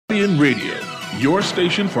Guardian Radio, your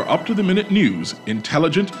station for up-to-the-minute news,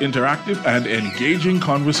 intelligent, interactive, and engaging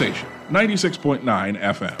conversation. 96.9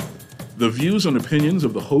 FM. The views and opinions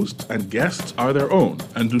of the hosts and guests are their own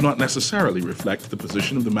and do not necessarily reflect the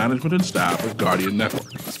position of the management and staff of Guardian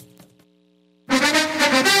Network.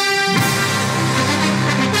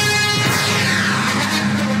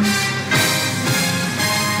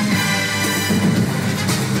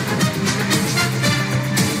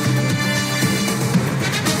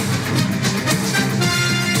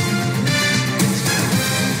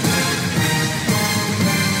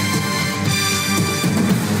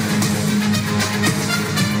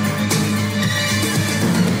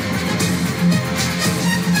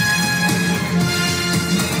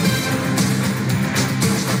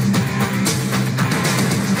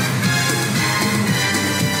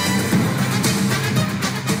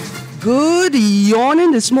 Good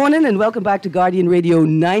yawning this morning, and welcome back to Guardian Radio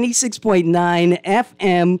 96.9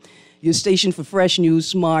 FM, your station for fresh news,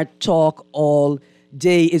 smart talk all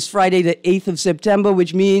day. It's Friday the 8th of September,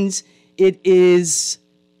 which means it is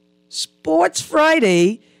Sports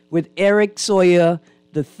Friday with Eric Sawyer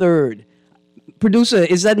III. Producer,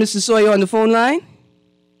 is that Mr. Sawyer on the phone line?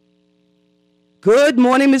 Good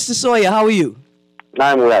morning, Mr. Sawyer. How are you?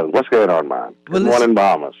 I'm well. What's going on, man? Good morning,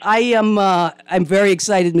 Bahamas. I'm very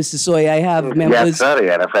excited, Mr. Sawyer. I have members. Yes, sir.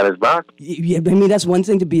 The NFL is back. Yeah, I mean, that's one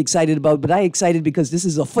thing to be excited about, but I'm excited because this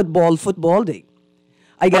is a football day.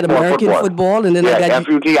 I got American football, and then I got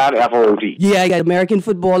FUT and FOT. Yeah, I got American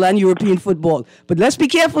football and European football. But let's be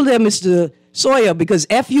careful there, Mr. Sawyer, because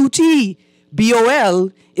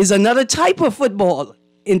FUT-BOL is another type of football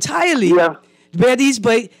entirely. Yeah.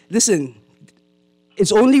 Listen,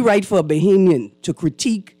 it's only right for a Bahamian to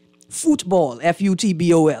critique football,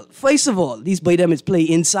 FUT-BOL. First of all, these Bahamians play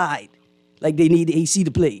inside, like they need AC to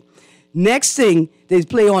play. Next thing, they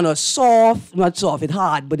play on a not soft, it's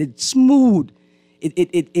hard, but it's smooth.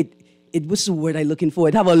 What's the word I'm looking for?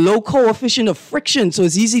 It have a low coefficient of friction, so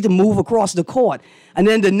it's easy to move across the court. And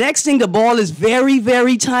then the next thing, the ball is very,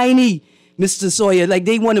 very tiny, Mr. Sawyer. Like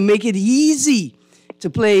they want to make it easy to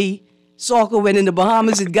play soccer when in the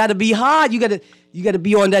Bahamas, it got to be hard. You got to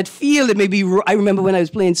be on that field. I remember when I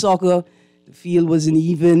was playing soccer, the field wasn't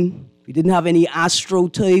even. We didn't have any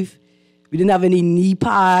AstroTurf. We didn't have any knee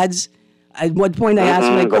pads. At one point, I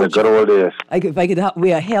asked my coach if I could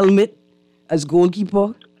wear a helmet as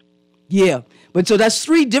goalkeeper. Yeah. But so that's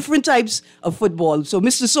three different types of football. So,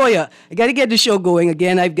 Mr. Sawyer, I got to get the show going.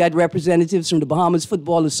 Again, I've got representatives from the Bahamas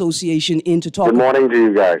Football Association in to talk. Good morning to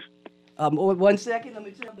you guys. 1 second. Let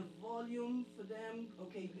me turn up the volume for them.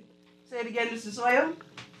 Okay. Say it again, Mr. Sawyer.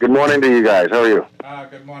 Good morning to you guys. How are you?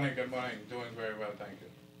 Good morning. Doing very well, thank you.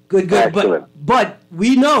 Good. Excellent. But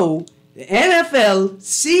we know the NFL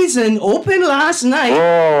season opened last night.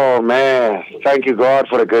 Oh, man. Thank you, God,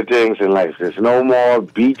 for the good things in life. There's no more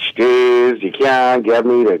beach days. You can't get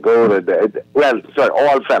me to go to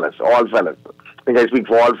all fellas. I think I speak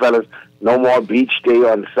for all fellas. No more beach day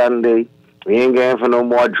on Sunday. We ain't going for no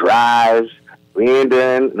more drives. We ain't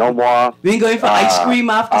doing no more. We ain't going for ice cream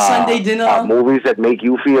after Sunday dinner. Movies that make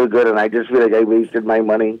you feel good, and I just feel like I wasted my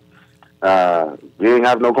money. We ain't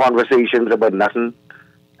have no conversations about nothing.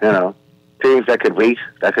 You know, things that could wait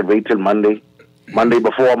till Monday. Monday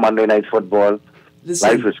before Monday Night Football. Listen,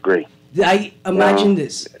 life is great. I imagine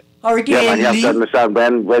this. Hurricane man, you have to understand,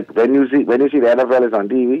 when you see the NFL is on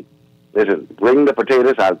TV, listen, bring the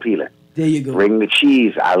potatoes, I'll peel it. There you go. Bring the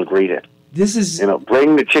cheese, I'll grate it.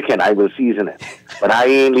 Bring the chicken, I will season it. But I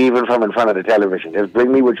ain't leaving from in front of the television. Just bring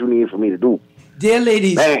me what you need for me to do. Dear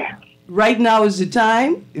ladies, man, right now is the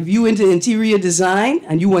time. If you into interior design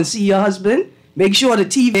and you want to see your husband, make sure the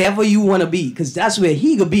TV wherever you want to be, because that's where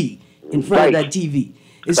he could be, in front of that TV.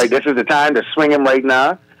 It's like this is the time to swing him right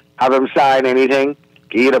now, have him sign anything,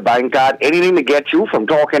 give you the bank card, anything to get you from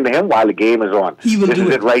talking to him while the game is on. He will do it. This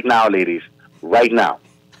is it right now, ladies. Right now.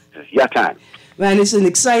 This is your time. Man, it's an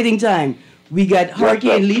exciting time. We got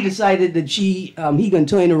Hurricane Lee decided that he gonna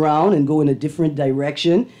turn around and go in a different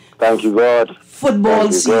direction. Thank you, God.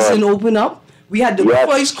 Football season open up. We had the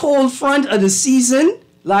first cold front of the season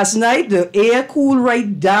last night. The air cooled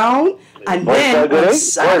right down, and then on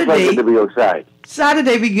Saturday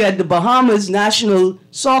we got the Bahamas national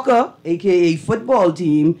soccer, aka football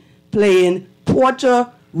team, playing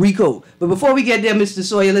Puerto Rico. But before we get there, Mr.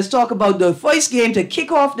 Sawyer, let's talk about the first game to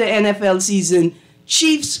kick off the NFL season,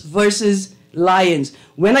 Chiefs versus Lions.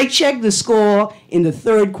 When I checked the score in the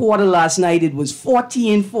third quarter last night, it was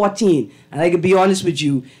 14-14. And I can be honest with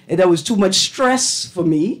you, that was too much stress for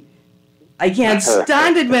me. I can't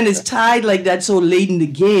stand it when it's tied like that so late in the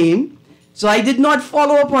game. So I did not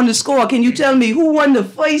follow up on the score. Can you tell me who won the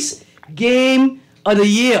first game of the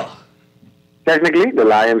year. Technically, the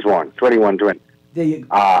Lions won, 21-20. There you go.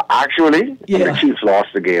 Actually, the Chiefs lost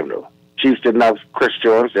the game, though. Chiefs didn't have Chris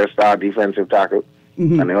Jones, their star defensive tackle,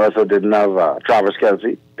 and they also didn't have Travis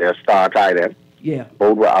Kelce, their star tight end. Yeah.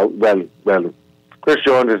 Both were out. Well, Chris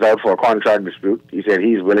Jones is out for a contract dispute. He said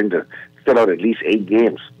he's willing to sit out at least 8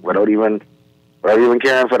 games without even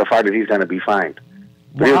caring for the fact that he's going to be fined.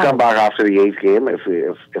 But he'll come back after the 8th game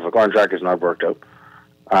if a contract is not worked out.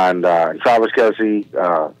 And Travis Kelce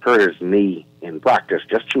hurt his knee in practice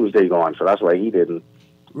just Tuesday gone, so that's why he didn't.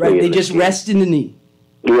 Right, they just rest in the knee.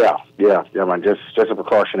 Yeah, man, just a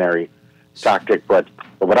precautionary tactic. But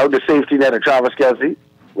without the safety net of Travis Kelce,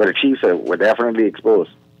 where the Chiefs were definitely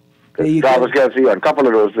exposed. Travis Kelce on a couple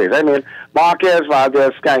of those plays. I mean, Marquez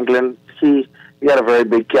Valdez-Scantling, he had a very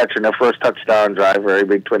big catch in the first touchdown drive, very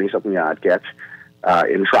big 20-something yard catch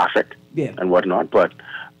in traffic and whatnot. But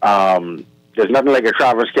there's nothing like a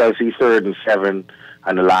Travis Kelce 3rd and 7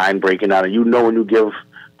 and the line breaking down. And you know when you give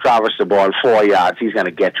Travis the ball 4 yards, he's going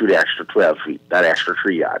to get you the extra 12 feet, that extra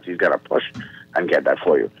 3 yards. He's got to push and get that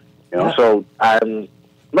for you. You know, so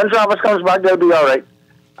when Travis comes back, they'll be all right.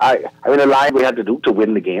 I mean, the line we had to do to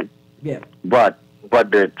win the game. Yeah. But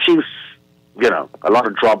the Chiefs, you know, a lot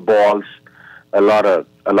of drop balls, a lot of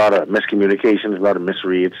miscommunications, a lot of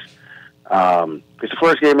misreads. It's the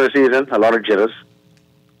first game of the season, a lot of jitters,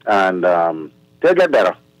 and they'll get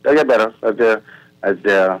better. They'll get better as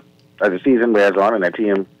the season wears on and the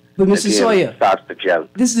team. But Mr. Sawyer starts to gel.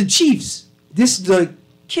 This is the Chiefs. This is the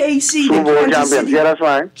KC, Super Bowl champions. City Yeah, that's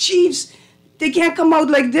fine. Chiefs. They can't come out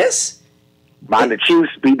like this. Man, the Chiefs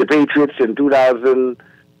beat the Patriots in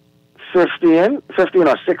 2015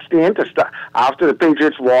 or 16 to start. After the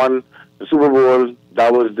Patriots won the Super Bowl,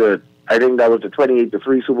 I think that was the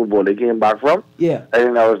 28-3 Super Bowl they came back from. Yeah. I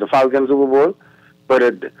think that was the Falcons Super Bowl. But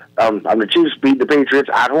the Chiefs beat the Patriots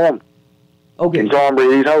at home. Okay. In Tom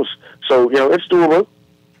Brady's house. So, you know, it's doable.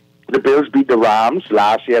 The Bills beat the Rams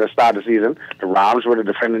last year to start the season. The Rams were the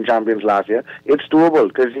defending champions last year. It's doable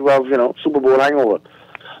because you have, you know, Super Bowl hangover.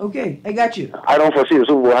 Okay, I got you. I don't foresee the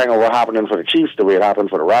Super Bowl hangover happening for the Chiefs the way it happened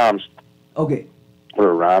for the Rams. Okay. Well,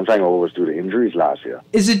 the Rams hangover was due to injuries last year.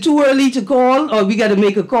 Is it too early to call, or we got to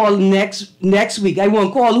make a call next week? I want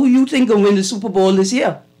to call who you think will win the Super Bowl this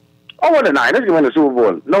year. Oh, well, the Niners can win the Super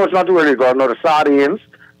Bowl. No, it's not too early to call. No, the Sardines,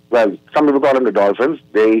 well, some people call them the Dolphins.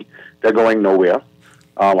 They're going nowhere.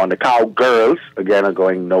 On the Cowgirls, again, are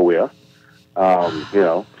going nowhere. You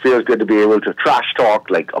know, feels good to be able to trash talk,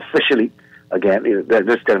 like, officially. Again,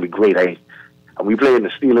 this is going to be great. We play in the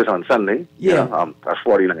Steelers on Sunday. Yeah. You know, that's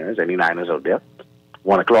 49ers, any Niners out there.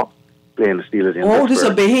 1 o'clock, playing the Steelers in Pittsburgh. This is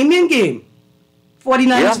a Bahamian game.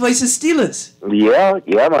 49ers versus Steelers. Yeah,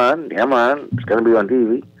 man. It's going to be on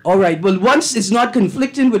TV. All right. Well, once it's not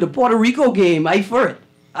conflicting with the Puerto Rico game, I for it.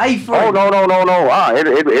 Oh, no.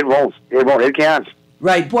 It won't. It can't.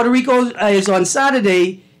 Right. Puerto Rico is on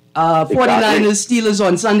Saturday. 49ers, Steelers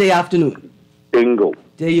on Sunday afternoon. Bingo.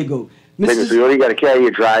 There you go. So you only got to carry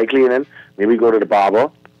your dry cleaning, maybe go to the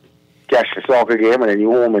barber, catch the soccer game, and then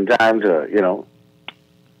you home in time to, you know,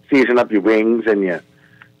 season up your wings and your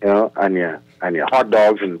hot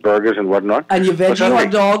dogs and burgers and whatnot. And your veggie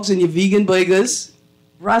hot dogs and your vegan burgers.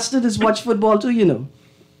 Rasta does watch football too, you know.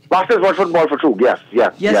 Rasta does watch football for true. Yes.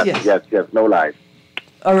 No lies.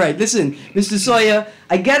 All right, listen, Mr. Sawyer,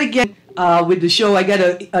 I got to get with the show. I got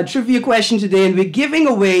a trivia question today, and we're giving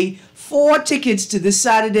away 4 tickets to this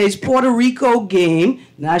Saturday's Puerto Rico game.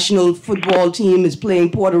 National football team is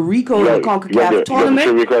playing Puerto Rico in the CONCACAF tournament. You have the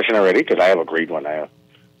trivia question already? Because I have a great one.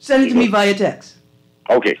 Send it to me via text.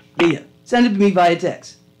 Okay. Yeah, send it to me via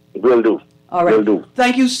text. Will do. All right. Will do.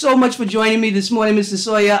 Thank you so much for joining me this morning, Mr.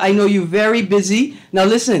 Sawyer. I know you're very busy. Now,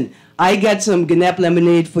 listen, I got some Gnap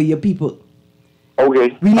lemonade for your people.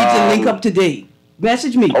 Okay. We need to link up today.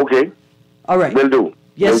 Message me. Okay. All right. Will do.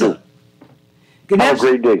 Yes, sir. Have a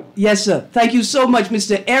great day. Yes, sir. Thank you so much,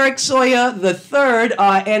 Mr. Eric Sawyer III,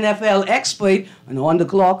 our NFL expert, and On the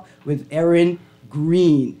Clock with Erin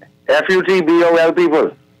Greene. FUTBOL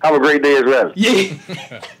people. Have a great day as well. Yeah.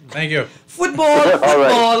 Thank you.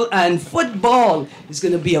 Football, and football is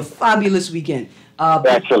going to be a fabulous weekend.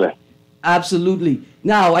 Excellent. Absolutely.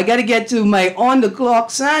 Now, I got to get to my On the Clock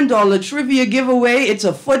 $100 trivia giveaway. It's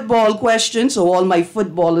a football question, so all my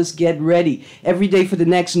footballers get ready. Every day for the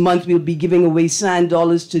next month, we'll be giving away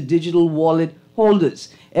 $100 to digital wallet holders.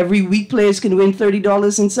 Every week, players can win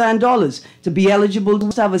 $30 in $100. To be eligible, you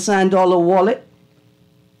must have a $100 wallet.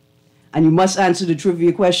 And you must answer the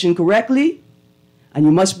trivia question correctly. And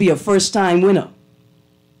you must be a first-time winner.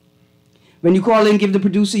 When you call in, give the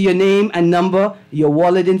producer your name and number, your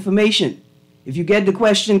wallet information. If you get the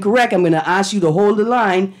question correct, I'm going to ask you to hold the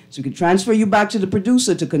line so we can transfer you back to the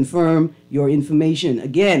producer to confirm your information.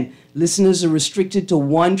 Again, listeners are restricted to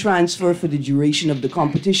one transfer for the duration of the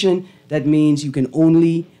competition. That means you can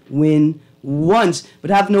only win once.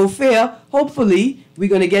 But have no fear. Hopefully, we're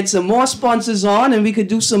going to get some more sponsors on and we could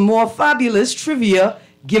do some more fabulous trivia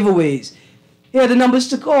giveaways. Here are the numbers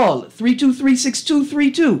to call: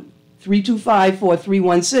 323-6232,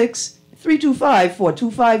 325-4316,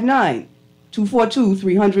 325-4259,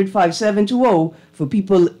 242-300-5720 for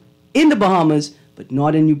people in the Bahamas, but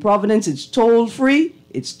not in New Providence. It's toll free.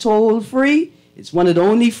 It's toll free. It's one of the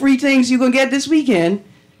only free things you're going to get this weekend.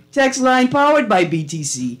 Text line powered by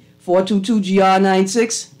BTC,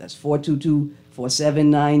 422-GR96. That's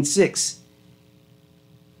 422-4796.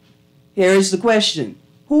 Here is the question.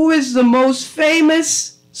 Who is the most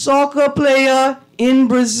famous soccer player in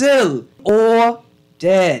Brazil or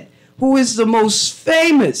dead? Who is the most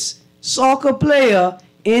famous soccer player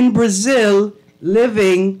in Brazil,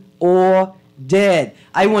 living or dead?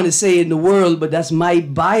 I want to say in the world, but that's my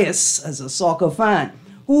bias as a soccer fan.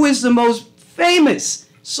 Who is the most famous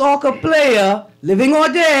soccer player, living or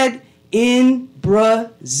dead, in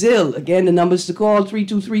Brazil? Again, the numbers to call: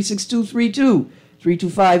 323-6232,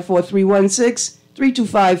 325-4316,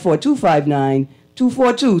 325-4259,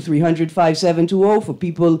 242-300-5720 for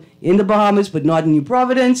people in the Bahamas but not in New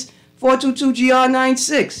Providence,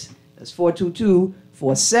 422-GR96. That's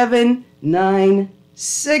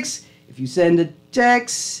 422-4796. If you send a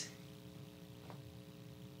text,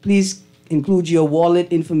 please include your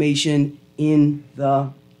wallet information in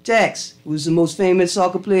the text. Who's the most famous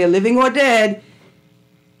soccer player, living or dead,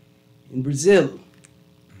 in Brazil?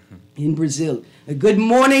 In Brazil. Good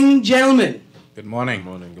morning, gentlemen. Good morning.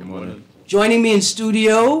 Good morning. Joining me in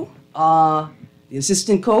studio are the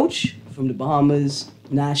assistant coach from the Bahamas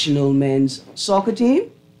national men's soccer team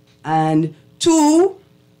and two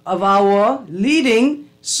of our leading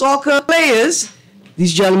soccer players.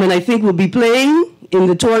 These gentlemen, I think, will be playing in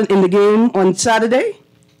the game on Saturday.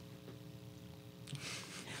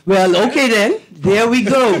 Well, okay then. There we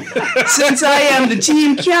go. Since I am the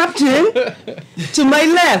team captain, to my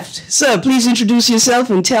left, sir, please introduce yourself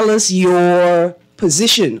and tell us your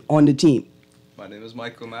position on the team. My name is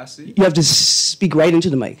Michael Massey. You have to speak right into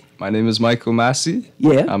the mic. My name is Michael Massey.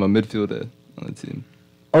 Yeah. I'm a midfielder on the team.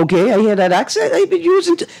 Okay, I hear that accent.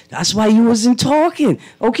 That's why you wasn't talking.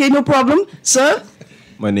 Okay, no problem. Sir?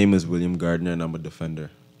 My name is William Gardner and I'm a defender.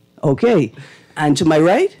 Okay. And to my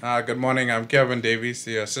right? Good morning. I'm Kevin Davies,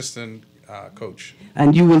 the assistant coach.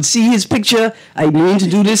 And you will see his picture. I mean to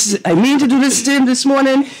do this to him this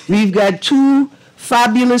morning. We've got two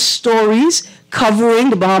fabulous stories covering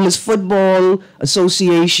the Bahamas Football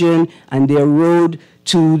Association and their road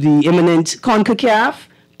to the imminent CONCACAF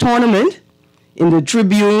tournament. In the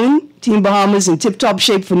Tribune, Team Bahamas in tip-top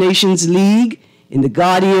shape for Nations League. In the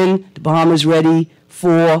Guardian, the Bahamas ready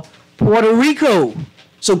for Puerto Rico.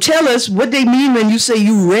 So tell us what they mean when you say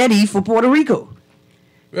you ready for Puerto Rico.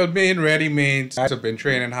 Well, being ready means guys have been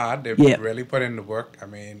training hard. They've really put in the work. I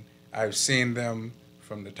mean, I've seen them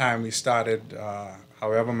from the time we started,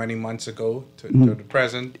 however many months ago, to the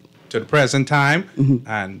present time,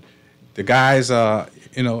 and the guys are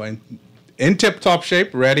in tip-top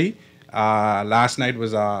shape, ready. Last night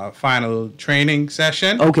was our final training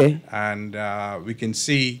session. Okay. And we can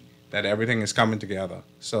see that everything is coming together.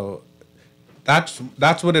 So that's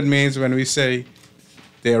what it means when we say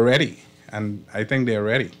they're ready. And I think they're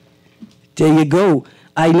ready. There you go.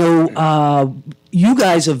 I know you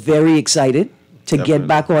guys are very excited to get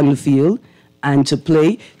back on the field and to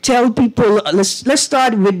play. Tell people, let's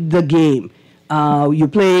start with the game. You're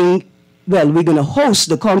playing, well, we're going to host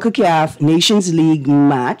the CONCACAF Nations League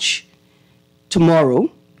match tomorrow,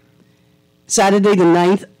 Saturday the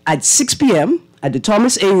 9th at 6 p.m. at the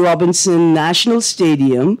Thomas A. Robinson National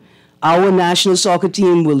Stadium. Our national soccer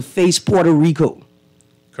team will face Puerto Rico.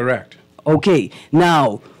 Correct. Okay.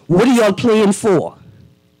 Now, what are y'all playing for?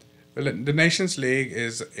 Well, the Nations League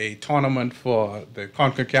is a tournament for the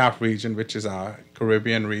CONCACAF region, which is our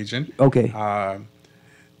Caribbean region. Okay. Up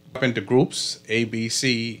into groups, A, B,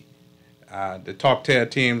 C. The top tier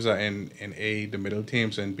teams are in A, the middle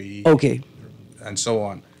teams in B. Okay. And so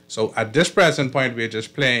on. So at this present point, we're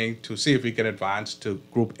just playing to see if we can advance to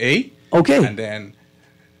Group A. Okay. And then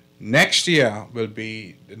next year will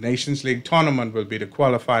be the Nations League tournament will be the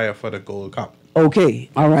qualifier for the Gold Cup. Okay.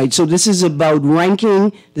 All right. So this is about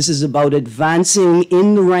ranking. This is about advancing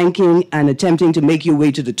in the ranking and attempting to make your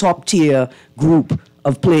way to the top tier group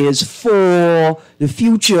of players for the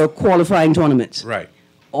future qualifying tournaments. Right.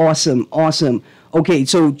 Awesome. Awesome. Okay.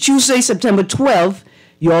 So Tuesday, September 12th,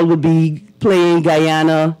 y'all will be playing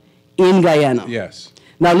Guyana in Guyana. Yes.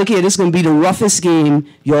 Now look here, this is going to be the roughest game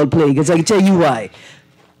y'all play, because I can tell you why.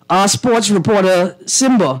 Our sports reporter,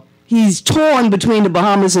 Simba, he's torn between the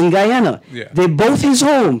Bahamas and Guyana. Yeah. They're both his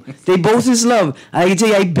home. They both his love. I can tell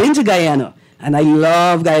you, I've been to Guyana, and I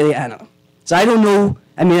love Guyana. So I don't know,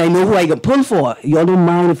 I know who I can pull for. Y'all don't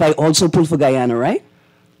mind if I also pull for Guyana, right?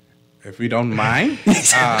 If we don't mind.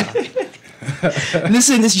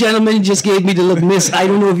 Listen, this gentleman just gave me the look, miss. I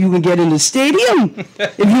don't know if you can get in the stadium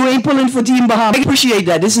if you ain't pulling for Team Bahamas. I appreciate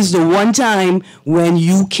that. This is the one time when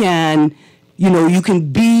you can, you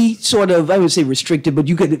can be sort of, I would say restricted, but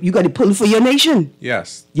you got to pull for your nation.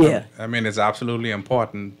 Yes. Yeah. It's absolutely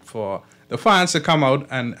important for the fans to come out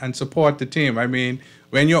and support the team.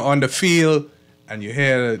 When you're on the field and you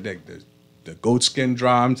hear the goatskin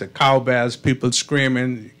drums, the cowbells, people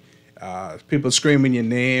screaming your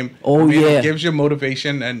name. It gives you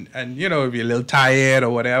motivation, and if you're a little tired or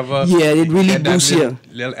whatever. Yeah, it really boosts you.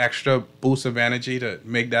 Little extra boost of energy to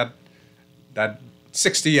make that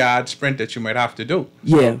 60-yard sprint that you might have to do.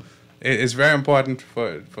 Yeah. So it's very important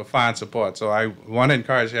for fan support. So I want to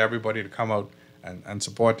encourage everybody to come out and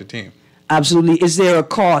support the team. Absolutely. Is there a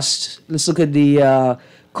cost? Let's look at the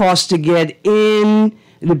cost to get in.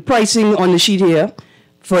 The pricing on the sheet here.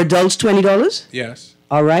 For adults, $20. Yes.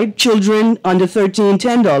 All right. Children under 13,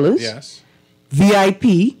 $10. Yes.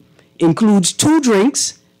 VIP includes 2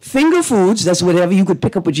 drinks, finger foods, that's whatever you could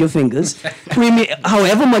pick up with your fingers.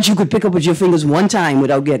 However much you could pick up with your fingers one time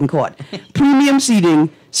without getting caught. Premium seating,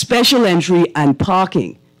 special entry, and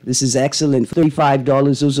parking. This is excellent.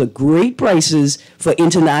 $35. Those are great prices for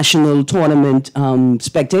international tournament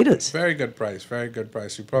spectators. Very good price. Very good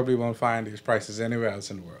price. You probably won't find these prices anywhere else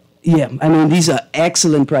in the world. Yeah, these are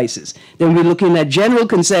excellent prices. Then we're looking at general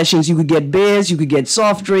concessions. You could get beers, you could get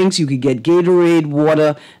soft drinks, you could get Gatorade,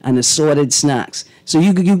 water, and assorted snacks. So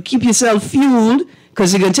you keep yourself fueled,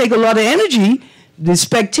 because it's going to take a lot of energy. The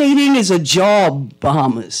spectating is a job,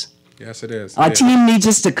 Bahamas. Yes, it is. Our team needs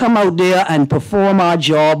us to come out there and perform our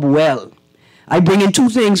job well. I bring in 2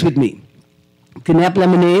 things with me. Canap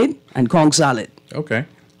lemonade and conch salad. Okay.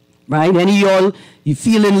 Right? Any of y'all, you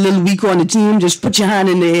feeling a little weak on the team, just put your hand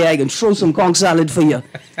in the air. I can throw some conch salad for you.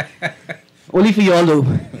 Only for y'all, though.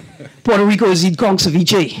 Puerto Ricos eat conch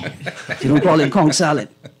ceviche. You don't call it conch salad.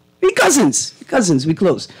 We cousins. We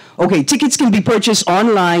close. Okay, tickets can be purchased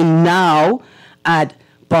online now at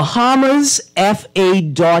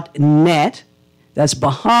bahamasfa.net. That's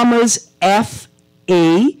Bahamas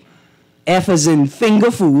F.A. F as in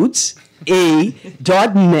finger foods,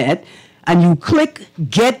 A.net. And you click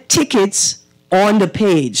Get Tickets on the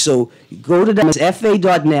page. So you go to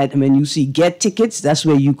fa.net, and when you see Get Tickets, that's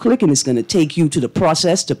where you click, and it's going to take you to the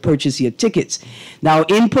process to purchase your tickets. Now,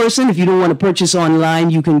 in person, if you don't want to purchase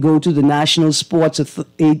online, you can go to the National Sports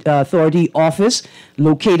Authority office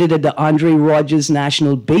located at the Andre Rogers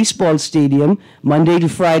National Baseball Stadium, Monday to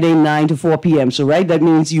Friday, 9 to 4 p.m. So, right, that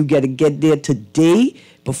means you got to get there today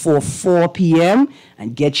before 4 p.m.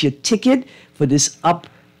 and get your ticket for this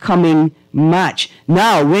upcoming match.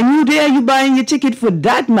 Now, when you're there, you're buying your ticket for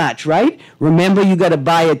that match, right? Remember, you got to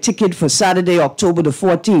buy a ticket for Saturday, October the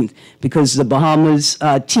 14th, because the Bahamas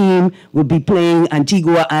team will be playing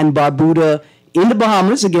Antigua and Barbuda in the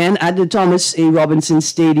Bahamas, again, at the Thomas A. Robinson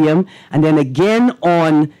Stadium. And then again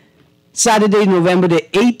on Saturday, November the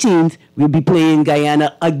 18th, we'll be playing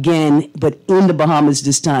Guyana again, but in the Bahamas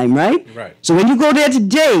this time, right? Right. So when you go there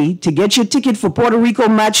today to get your ticket for Puerto Rico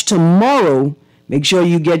match tomorrow, make sure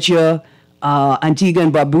you get your Antigua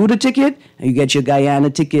and Barbuda ticket, and you get your Guyana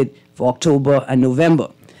ticket for October and November.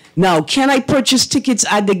 Now, can I purchase tickets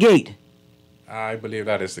at the gate? I believe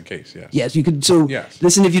that is the case, yes. Yes, you could. So, yes.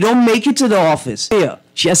 Listen, if you don't make it to the office,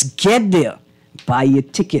 just get there. Buy your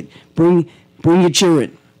ticket. Bring your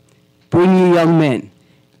children. Bring your young men.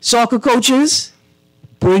 Soccer coaches,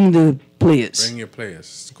 bring the players. Bring your players.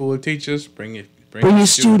 School teachers, bring your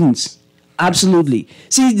students. Absolutely.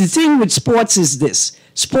 See, the thing with sports is this.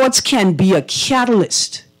 Sports can be a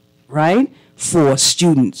catalyst, right, for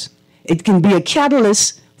students. It can be a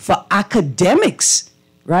catalyst for academics,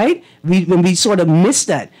 right? When we sort of miss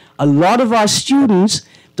that. A lot of our students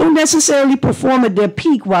don't necessarily perform at their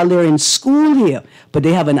peak while they're in school here, but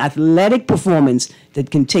they have an athletic performance that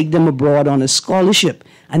can take them abroad on a scholarship.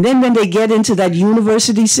 And then when they get into that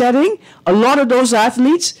university setting, a lot of those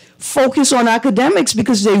athletes focus on academics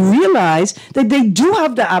because they realize that they do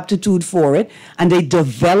have the aptitude for it, and they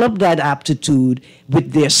develop that aptitude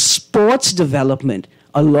with their sports development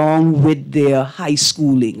along with their high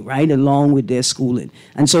schooling, right? Along with their schooling.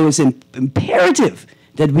 And so it's imperative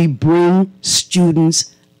that we bring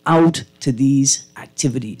students out to these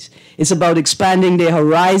activities. It's about expanding their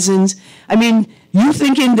horizons. I mean, You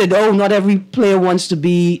thinking that, oh, not every student wants to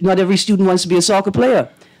be a soccer player.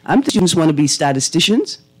 Students want to be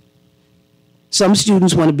statisticians. Some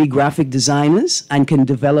students want to be graphic designers and can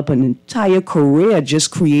develop an entire career just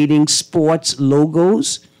creating sports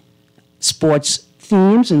logos, sports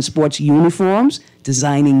themes and sports uniforms,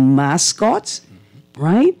 designing mascots,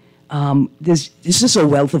 right? There's just a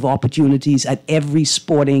wealth of opportunities at every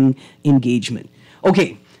sporting engagement.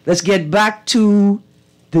 Okay, let's get back to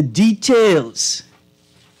the details.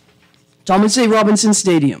 Thomas A. Robinson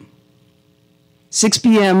Stadium, 6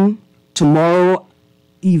 p.m. tomorrow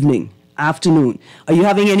afternoon. Are you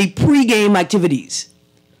having any pre-game activities?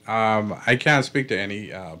 I can't speak to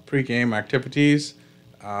any pre-game activities.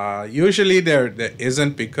 Usually there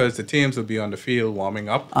isn't, because the teams will be on the field warming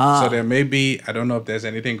up. So there may be, I don't know if there's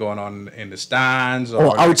anything going on in the stands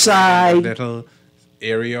or outside, in a little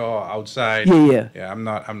area or outside. Yeah,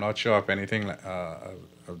 I'm not sure if anything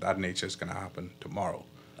of that nature is going to happen tomorrow.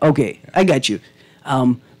 Okay, yeah. I got you.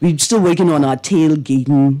 We're still working on our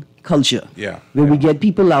tailgating culture. Where we get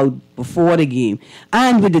people out before the game.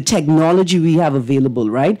 And with the technology we have available,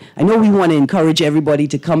 right? I know we want to encourage everybody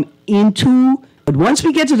to come into, but once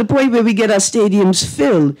we get to the point where we get our stadiums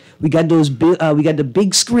filled, we got the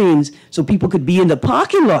big screens so people could be in the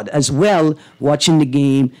parking lot as well, watching the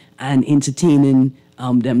game and entertaining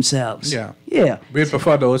themselves. Yeah. We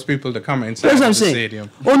prefer those people to come inside the stadium.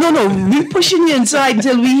 Oh, no. We're pushing you inside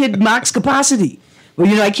until we hit max capacity.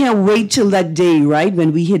 Well, I can't wait till that day, right,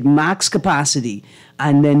 when we hit max capacity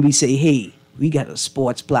and then we say, hey, we got a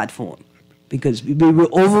sports platform. Because we were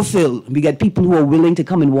overfilled. We got people who are willing to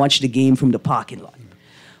come and watch the game from the parking lot.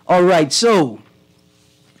 All right, so,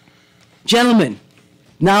 gentlemen,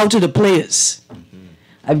 now to the players.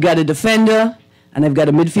 I've got a defender and I've got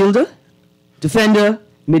a midfielder. Defender,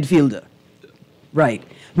 midfielder. Right.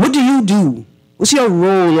 What do you do? What's your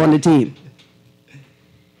role on the team?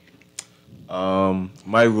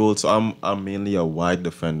 My role, so I'm mainly a wide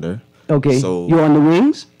defender. Okay. So you're on the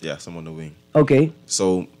wings? Yes, I'm on the wing. Okay.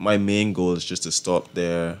 So my main goal is just to stop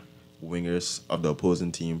their wingers of the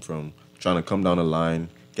opposing team from trying to come down the line,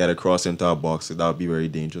 get across into our box. So that would be very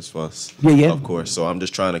dangerous for us. Yeah. Of course. So I'm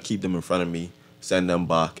just trying to keep them in front of me, send them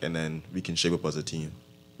back, and then we can shape up as a team.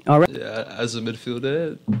 All right. Yeah, as a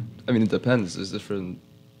midfielder, I mean, it depends. There's different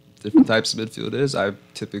types of midfielders. I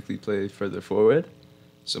typically play further forward.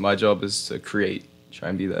 So my job is to try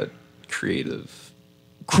and be that creative.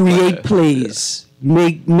 Create plays.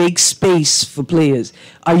 Yeah. Make space for players.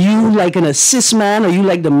 Are you like an assist man? Are you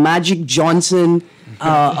like the Magic Johnson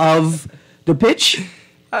of the pitch?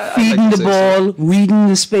 Feeding the ball, reading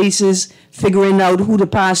the spaces, figuring out who to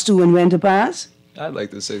pass to and when to pass? I'd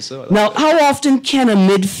like to say so. Now, how often can a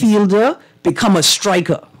midfielder become a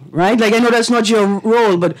striker? Right? Like, I know that's not your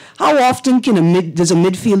role, but how often does a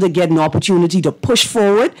midfielder get an opportunity to push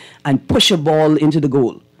forward and push a ball into the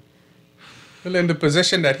goal? Well, in the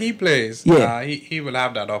position that he plays, he will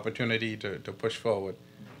have that opportunity to push forward,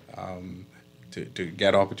 to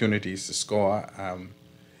get opportunities to score.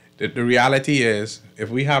 The reality is, if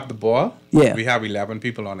we have the ball, we have 11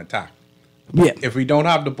 people on attack. Yeah. If we don't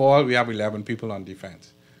have the ball, we have 11 people on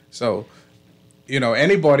defense. So,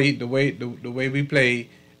 anybody, the way we play,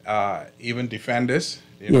 even defenders,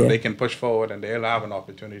 they can push forward and they'll have an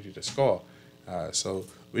opportunity to score. So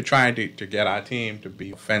we're trying to get our team to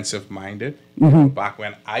be offensive-minded. Back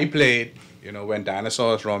when I played, when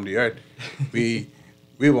dinosaurs roamed the earth, we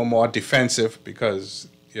were more defensive because,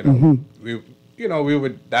 that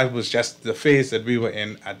was just the phase that we were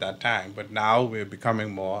in at that time. But now we're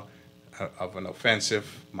becoming more of an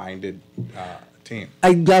offensive-minded team.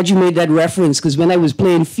 I'm glad you made that reference, because when I was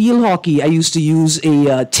playing field hockey, I used to use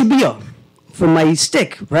a tibia for my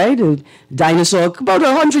stick, right? A dinosaur, about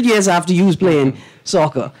 100 years after you was playing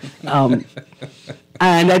soccer. And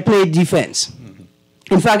I played defense.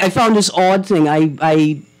 In fact, I found this odd thing.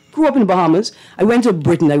 I grew up in the Bahamas. I went to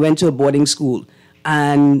Britain. I went to a boarding school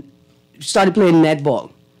and started playing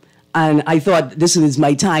netball. And I thought, this is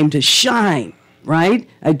my time to shine, right?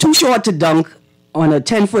 I'm too short to dunk on a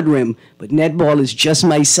 10-foot rim, but netball is just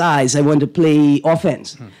my size. I wanted to play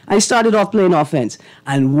offense. I started off playing offense.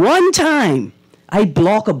 And one time, I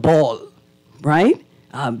block a ball, right?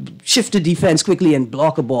 Shift to defense quickly and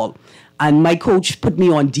block a ball. And my coach put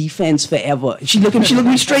me on defense forever. She looked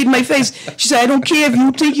me straight in my face. She said, I don't care if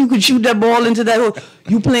you think you could shoot that ball into that hole.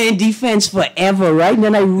 You playing defense forever, right? And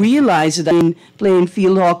then I realized that playing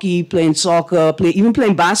field hockey, playing soccer, even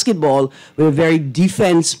playing basketball with a very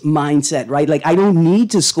defense mindset, right? Like, I don't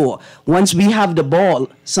need to score. Once we have the ball,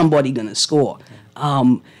 somebody gonna score.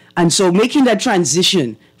 And so making that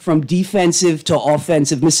transition from defensive to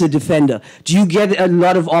offensive, Mr. Defender, do you get a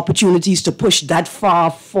lot of opportunities to push that far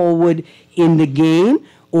forward in the game?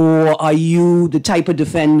 Or are you the type of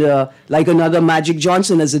defender, like another Magic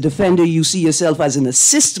Johnson, as a defender, you see yourself as an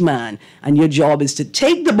assist man, and your job is to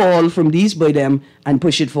take the ball from these by them and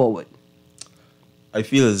push it forward? I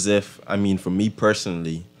feel as if, for me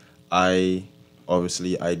personally, I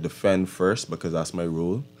defend first because that's my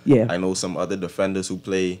role. Yeah. I know some other defenders who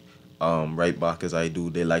play right back as I do,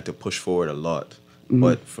 they like to push forward a lot. Mm-hmm.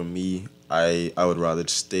 But for me, I would rather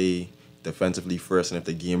stay defensively first, and if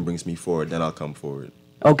the game brings me forward, then I'll come forward.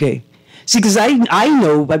 Okay. See, because I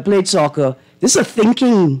know, I played soccer, this is a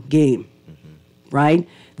thinking game, right?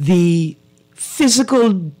 The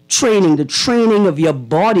physical training, the training of your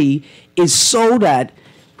body is so that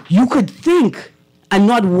you could think and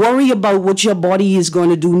not worry about what your body is going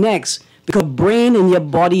to do next, because brain and your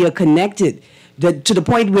body are connected to the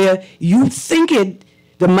point where you think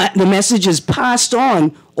the message is passed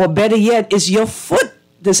on, or better yet, it's your foot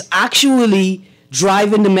that's actually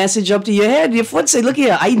driving the message up to your head. Your foot say, look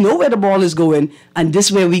here, I know where the ball is going, and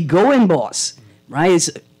this where we going, boss. Right?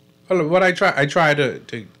 Well, what I try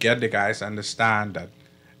to get the guys to understand that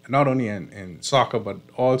not only in soccer, but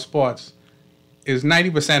all sports, is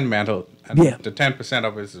 90% mental, and the 10%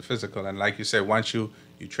 of it is physical. And like you said, once you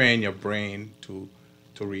train your brain to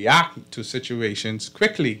react to situations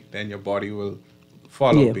quickly, then your body will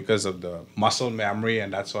follow because of the muscle memory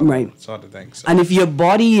and that sort of thing. So. And if your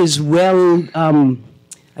body is well,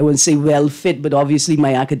 I wouldn't say well fit, but obviously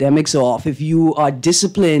my academics are off. If you are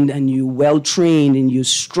disciplined and you well trained and you're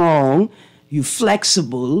strong, you're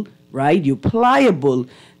flexible, right? You're pliable,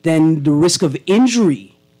 then the risk of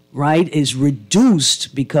injury, right, is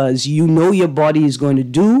reduced because you know your body is going to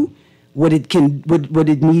do what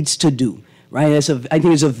it needs to do, right? I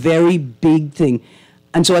think it's a very big thing.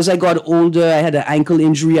 And so as I got older, I had an ankle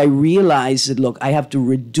injury. I realized that, look, I have to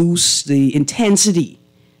reduce the intensity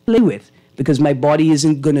I play with, because my body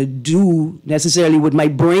isn't going to do necessarily what my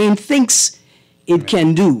brain thinks it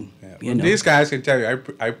can do. Yeah. You know? These guys can tell you,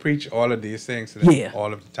 I preach all of these things to them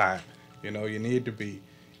all of the time. You know, you need to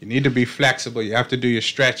be flexible. You have to do your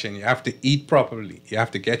stretching. You have to eat properly. You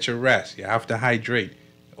have to get your rest. You have to hydrate.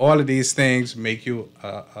 All of these things make you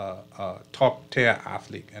a top-tier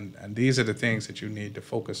athlete, and these are the things that you need to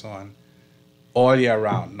focus on all year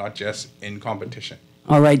round, not just in competition.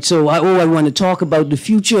 All right, so I want to talk about the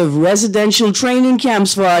future of residential training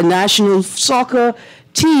camps for our national soccer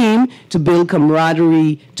team to build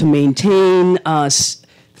camaraderie, to maintain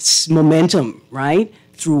momentum, right,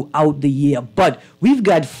 throughout the year. But we've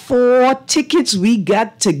got 4 tickets we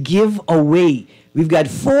got to give away. We've got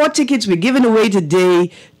 4 tickets we're giving away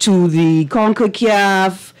today to the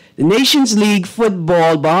CONCACAF, the Nations League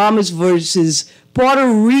football, Bahamas versus Puerto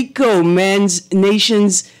Rico Men's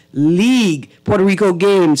Nations League, Puerto Rico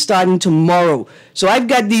game starting tomorrow. So I've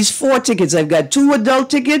got these 4 tickets. I've got 2 adult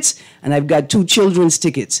tickets and I've got 2 children's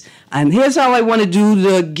tickets. And here's how I want to do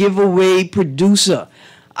the giveaway, producer.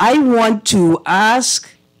 I want to ask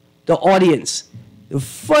the audience, the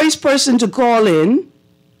first person to call in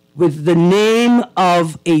with the name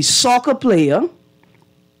of a soccer player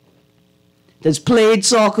that's played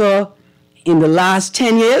soccer in the last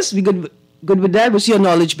 10 years. We good with that? What's your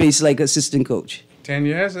knowledge base like assistant coach? 10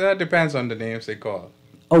 years? That depends on the names they call.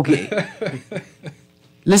 Okay.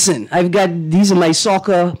 Listen, these are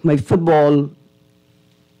my football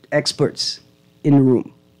experts in the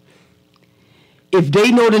room. If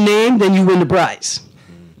they know the name, then you win the prize.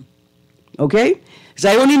 Okay? Because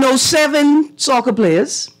I only know 7 soccer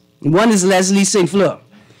players. One is Leslie St. Fleur.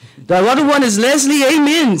 The other one is Leslie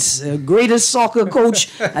Amins, the greatest soccer coach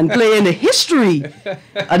and player in the history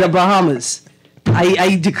of the Bahamas.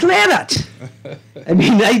 I declare that. I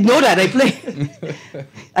mean, I know that.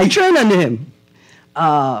 I train under him.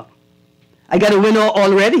 I got a winner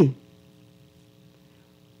already.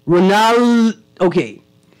 Ronald, okay.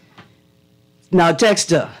 Now,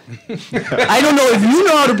 Texter. I don't know if you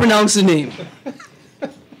know how to pronounce the name.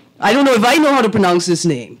 I don't know if I know how to pronounce this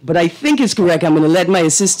name, but I think it's correct. I'm going to let my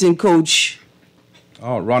assistant coach.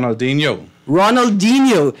 Oh, Ronaldinho.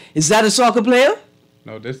 Ronaldinho. Is that a soccer player?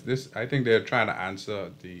 No, this. I think they're trying to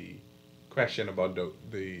answer the question about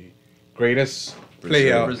the greatest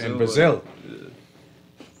player in Brazil.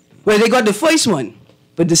 Well, they got the first one,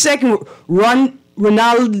 but the second, Ronaldinho.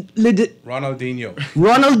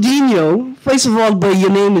 Ronaldinho. First of all, but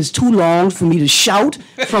your name is too long for me to shout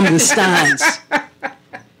from the stands.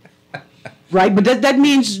 Right, but that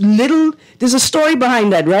means little. There's a story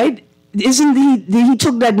behind that, right? Isn't he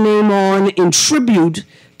took that name on in tribute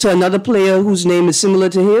to another player whose name is similar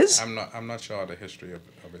to his? I'm not sure the history of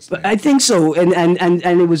his But name. I think so, and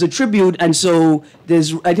it was a tribute, and so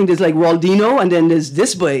there's like Raldino, and then there's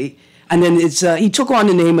this boy, and then it's he took on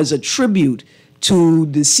the name as a tribute to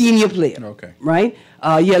the senior player. Okay. Right?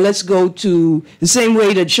 Let's go to the same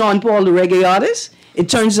way that Sean Paul, the reggae artist. It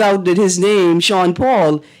turns out that his name, Sean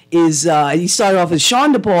Paul, is he started off as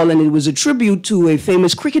Sean DePaul, and it was a tribute to a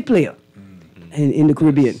famous cricket player in the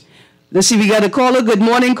Caribbean. Let's see, we got a caller. Good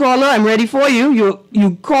morning, caller. I'm ready for you.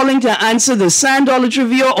 You calling to answer the sand dollar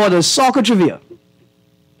trivia or the soccer trivia?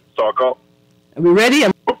 Soccer. Are we ready?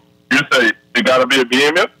 You say it got to be a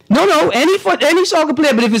Bahamian? No, any soccer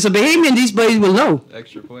player, but if it's a Bahamian, these boys will know.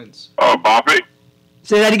 Extra points. Mbappe.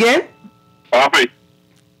 Say that again? Mbappe.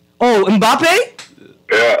 Oh, Mbappe?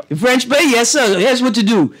 Yeah. The French player? Yes, sir. Here's what to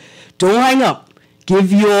do. Don't hang up.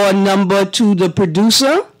 Give your number to the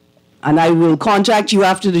producer, and I will contact you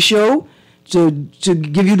after the show to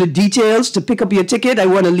give you the details, to pick up your ticket. I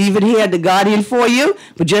want to leave it here at the Guardian for you,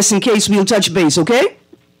 but just in case, we'll touch base, okay?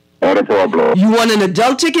 Not a problem. You want an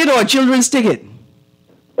adult ticket or a children's ticket?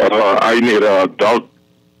 I need an adult.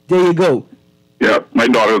 There you go. Yeah, my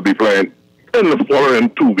daughter will be playing in the following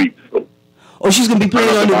 2 weeks. Oh, she's going to be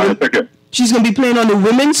playing on she's going to be playing on the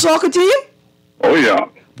women's soccer team? Oh, yeah.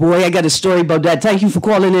 Boy, I got a story about that. Thank you for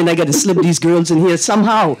calling in. I got to slip these girls in here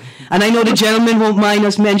somehow. And I know the gentleman won't mind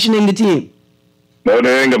us mentioning the team. No,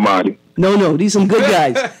 they ain't mind. No, these some good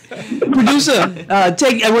guys. Producer,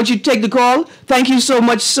 I want you to take the call. Thank you so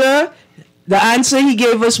much, sir. The answer he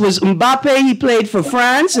gave us was Mbappe. He played for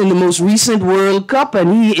France in the most recent World Cup,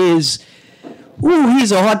 and he's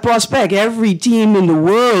a hot prospect. Every team in the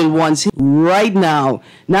world wants him right now.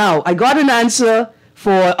 Now, I got an answer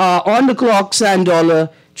for On the Clock Sand Dollar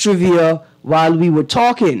trivia while we were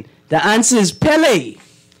talking. The answer is Pele.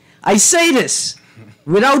 I say this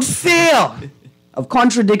without fear of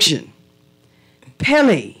contradiction.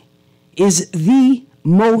 Pele is the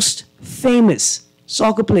most famous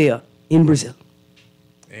soccer player in Brazil.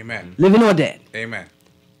 Amen. Living or dead. Amen.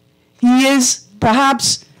 He is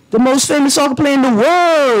perhaps the most famous soccer player in the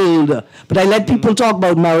world. But I let people talk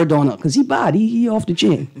about Maradona because he bad. He off the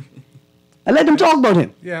chain. I let them talk about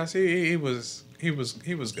him. Yeah, see, he was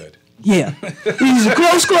good. Yeah. He's a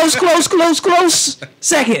close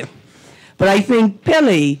second. But I think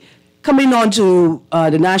Pele coming onto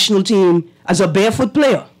the national team as a barefoot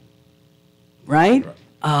player, right?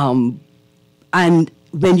 And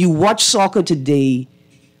when you watch soccer today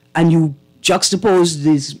and you juxtapose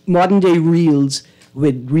these modern day reels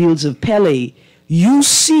with reels of Pele, you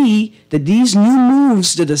see that these new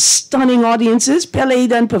moves that are stunning audiences, Pele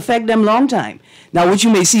done perfect them long time. Now, what you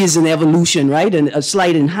may see is an evolution, right? And a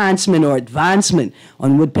slight enhancement or advancement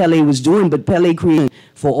on what Pele was doing, but Pele created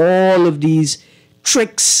for all of these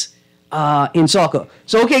tricks in soccer.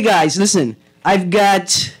 So, okay, guys, listen. I've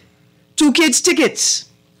got 2 kids' tickets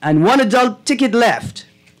and 1 adult ticket left.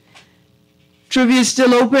 Trivia is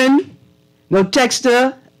still open. No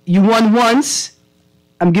texter. You won once.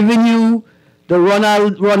 I'm giving you the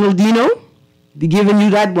Ronaldinho. Be giving you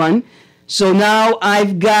that one. So now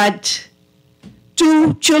I've got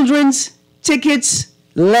 2 children's tickets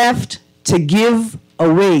left to give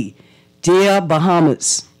away. Dear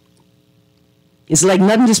Bahamas. It's like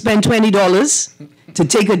nothing to spend $20 to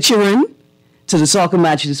take a children to the soccer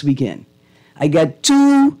match this weekend. I got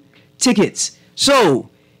 2 tickets. So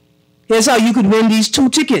here's how you could win these 2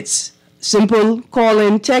 tickets. Simple call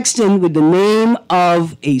in, text in with the name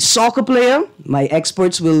of a soccer player. My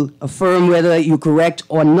experts will affirm whether you're correct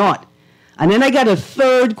or not. And then I got a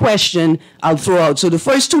 3rd question I'll throw out. So the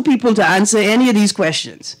first 2 people to answer any of these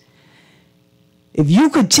questions, if you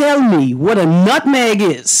could tell me what a nutmeg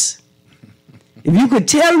is, if you could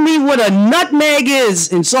tell me what a nutmeg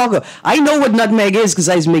is in soccer. I know what nutmeg is because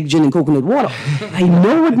I just make gin and coconut water. I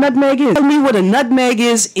know what nutmeg is. Tell me what a nutmeg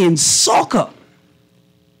is in soccer.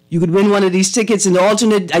 You could win one of these tickets. In the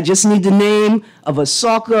alternate, I just need the name of a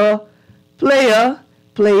soccer player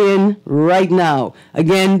playing right now.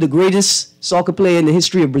 Again, the greatest soccer player in the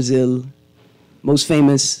history of Brazil. Most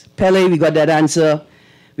famous. Pele, we got that answer.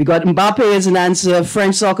 We got Mbappe as an answer.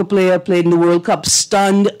 French soccer player, played in the World Cup,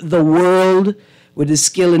 stunned the world with his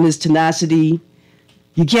skill and his tenacity.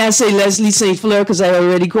 You can't say Leslie St. Fleur because I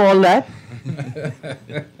already called that.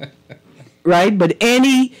 Right? But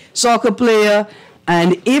any soccer player,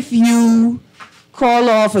 and if you call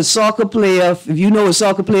off a soccer player, if you know a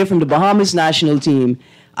soccer player from the Bahamas national team,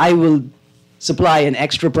 I will supply an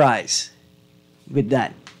extra prize with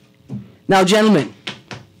that. Now, gentlemen,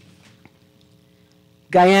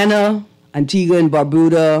 Guyana, Antigua and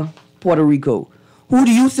Barbuda, Puerto Rico. Who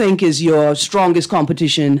do you think is your strongest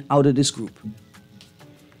competition out of this group?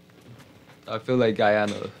 I feel like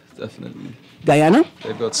Guyana, definitely. Guyana?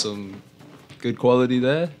 They've got some good quality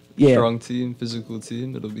there. Yeah. Strong team, physical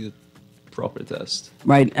team. It'll be a proper test.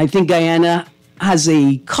 Right. I think Guyana has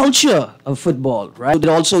a culture of football, right? It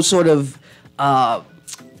also sort of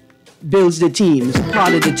builds the team. It's a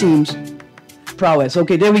part of the team's prowess.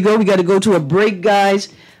 Okay, there we go. We got to go to a break, guys.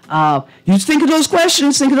 You think of those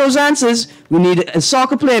questions, think of those answers. We need a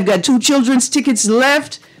soccer player. I've got 2 children's tickets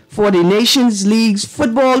left for the Nations League's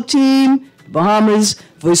football team, Bahamas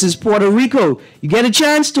versus Puerto Rico. You get a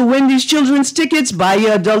chance to win these children's tickets. Buy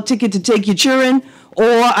your adult ticket to take your children, or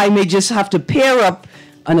I may just have to pair up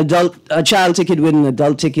a child ticket with an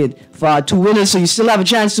adult ticket for our 2 winners, so you still have a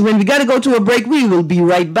chance to win. We got to go to a break. We will be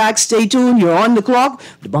right back. Stay tuned. You're on the clock.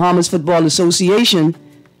 The Bahamas Football Association.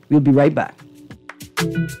 We'll be right back.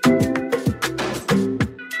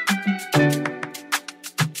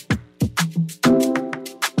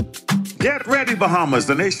 Get ready, Bahamas.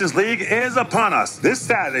 The Nations League is upon us. This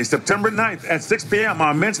Saturday, September 9th at 6 p.m.,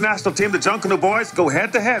 our men's national team, the Junkanoo Boys, go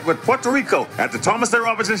head-to-head with Puerto Rico at the Thomas A.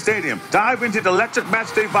 Robinson Stadium. Dive into the electric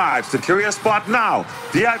matchday vibes. Secure your spot now.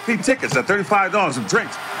 VIP tickets at $35 with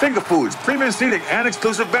drinks, finger foods, premium seating, and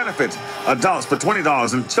exclusive benefits. Adults for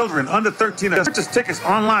 $20 and children under 13. Purchase tickets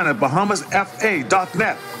online at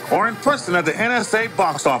bahamasfa.net or in person at the NSA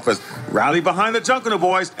box office. Rally behind the Junkanoo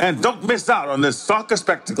Boys and don't miss out on this soccer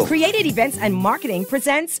spectacle. Created Events and Marketing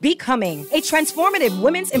presents Becoming, a transformative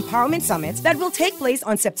women's empowerment summit that will take place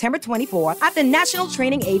on September 24th at the National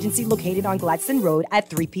Training Agency located on Gladstone Road at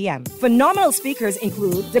 3 p.m. Phenomenal speakers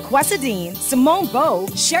include DeQuesta Dean, Simone Bowe,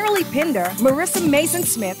 Shirley Pinder, Marissa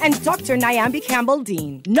Mason-Smith, and Dr. Nyambi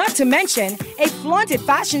Campbell-Dean. Not to mention a flaunted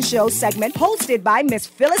fashion show segment hosted by Miss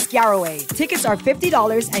Phyllis Garraway. Tickets are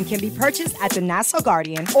 $50 and can be purchased at the Nassau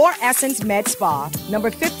Guardian or Essence Med Spa, number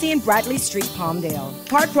 15 Bradley Street, Palmdale.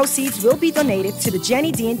 Part proceeds will be donated to the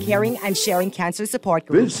Jenny Dean Caring and Sharing Cancer Support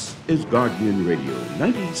Group. This is Guardian Radio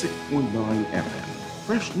 96.9 FM.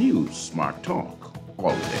 Fresh news, smart talk,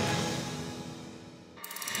 all day.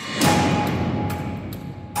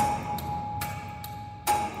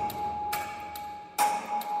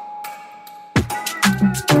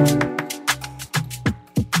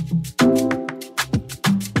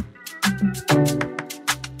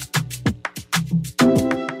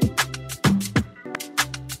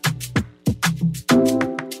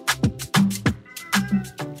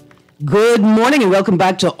 Good morning and welcome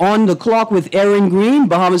back to On the Clock with Erin Greene.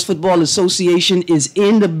 Bahamas Football Association is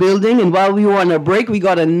in the building, and while we were on a break, we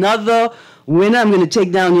got another winner. I'm going to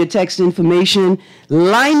take down your text information.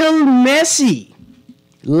 Lionel Messi,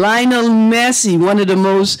 one of the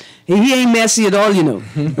most, he ain't Messi at all, you know,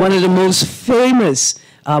 one of the most famous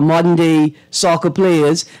modern day soccer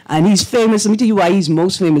players, and he's famous. Let me tell you why he's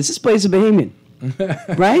most famous. This player's a Bahamian.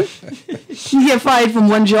 Right? He get fired from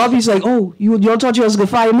one job. He's like, oh, y'all thought you was going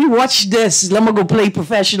to fire me? Watch this. Let me go play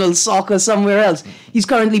professional soccer somewhere else. He's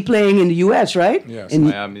currently playing in the U.S., right? Yes. In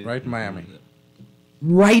Miami. Right in Miami.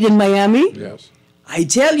 Right in Miami? Yes. I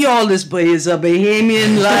tell you all, this boy is a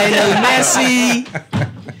Bahamian Lionel Messi.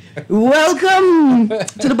 Welcome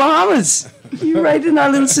to the Bahamas. You're right in our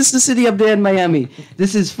little sister city up there in Miami.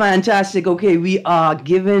 This is fantastic. Okay, we are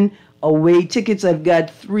giving away tickets. I've got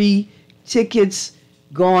 3 tickets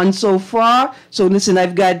gone so far. So listen,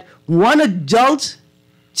 I've got 1 adult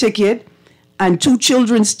ticket and 2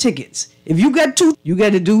 children's tickets. If you got 2, you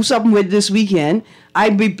got to do something with this weekend.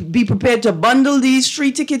 I'd be prepared to bundle these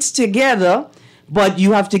 3 tickets together, but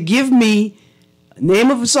you have to give me a name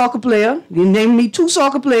of a soccer player. You name me 2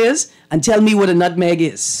 soccer players and tell me what a nutmeg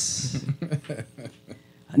is.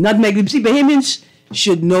 A nutmeg. See, Bahamians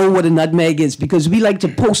should know what a nutmeg is because we like to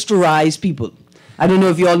posterize people. I don't know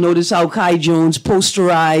if you all noticed how Kai Jones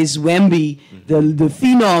posterized Wemby, the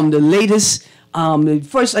phenom, the latest,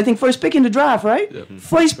 first pick in the draft, right? Yeah.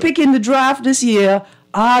 First pick in the draft this year,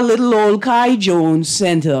 our little old Kai Jones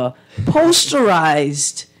center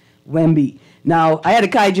posterized Wemby. Now, I had a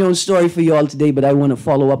Kai Jones story for you all today, but I want to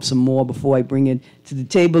follow up some more before I bring it to the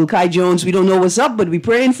table. Kai Jones, we don't know what's up, but we're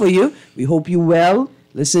praying for you. We hope you well.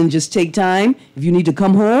 Listen, just take time. If you need to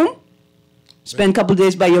come home, spend a couple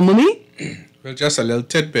days by your mommy. Well, just a little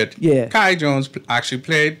tidbit. Yeah. Kai Jones actually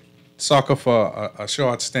played soccer for a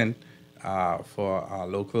short stint for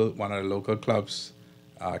one of the local clubs,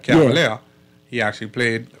 Cavalier. Yeah. He actually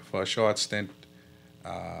played for a short stint,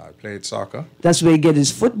 played soccer. That's where he get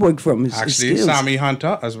his footwork from, his Actually, skills. Sammy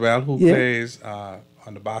Hunter as well, who plays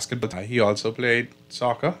on the basketball. He also played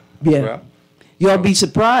soccer as well. You'll be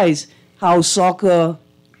surprised how soccer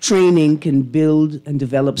training can build and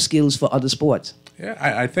develop skills for other sports. Yeah,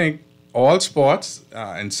 I think all sports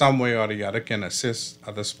in some way or the other can assist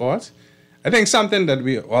other sports. I think something that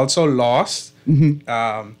we also lost, and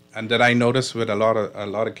that I noticed with a lot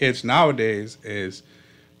of kids nowadays is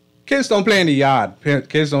kids don't play in the yard.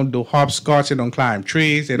 Kids don't do hopscotch. They don't climb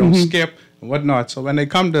trees. They don't skip and whatnot. So when they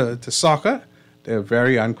come to soccer, they're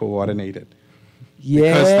very uncoordinated.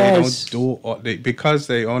 Yes. Because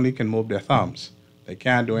they only can move their thumbs. They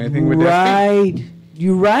can't do anything with their feet. Right.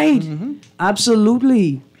 You're right.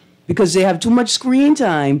 Absolutely. Because they have too much screen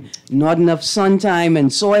time, not enough sun time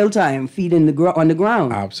and soil time, feet on the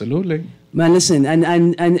ground. Absolutely. Man, listen,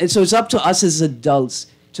 and so it's up to us as adults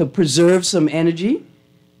to preserve some energy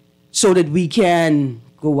so that we can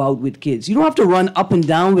go out with kids. You don't have to run up and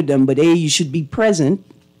down with them, but A, you should be present,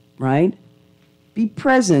 right? Be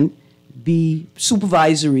present, be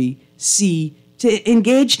supervisory, C, to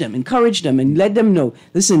engage them, encourage them, and let them know,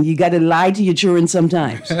 listen, you got to lie to your children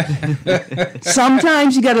sometimes.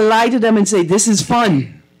 Sometimes you got to lie to them and say, this is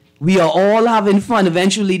fun. We are all having fun.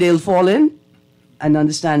 Eventually they'll fall in and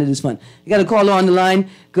understand it is fun. You got a caller on the line.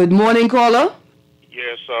 Good morning, caller.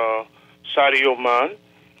 Yes, Sadio Man.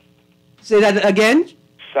 Say that again.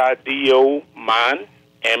 Sadio Man,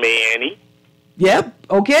 M-A-N-E. Yep,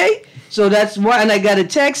 okay. So that's why, and I got a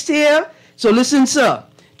text here. So listen, sir.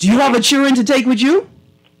 Do you have a children to take with you?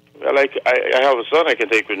 Well, I have a son I can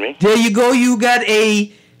take with me. There you go. You got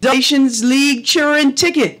a Nations League children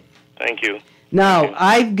ticket. Thank you. Now,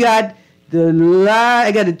 I've got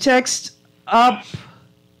I got a text up.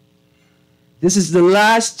 This is the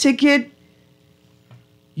last ticket.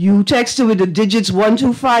 You texted with the digits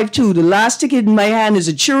 1252. The last ticket in my hand is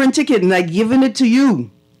a children ticket, and I've given it to you.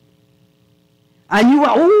 And you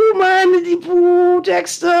are, oh man,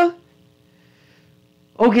 Dexter.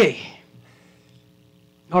 Okay.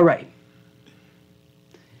 All right.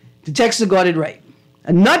 The texter got it right.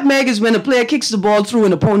 A nutmeg is when a player kicks the ball through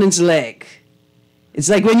an opponent's leg. It's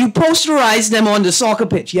like when you posterize them on the soccer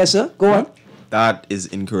pitch. Yes, sir? Go on. That is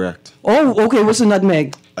incorrect. Oh, okay. What's a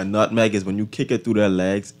nutmeg? A nutmeg is when you kick it through their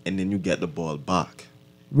legs and then you get the ball back.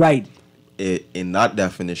 Right. In that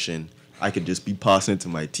definition, I could just be passing it to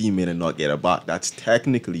my teammate and not get it back. That's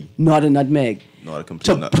technically not a nutmeg. Not a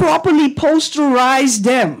complete nutmeg. To properly posterize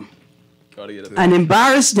them and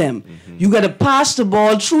embarrass them, you got to pass the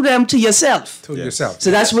ball through them to yourself. So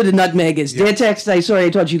that's what a nutmeg is. Their text, I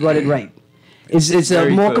thought you got it right. It's a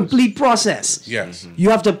more complete process. Yes. You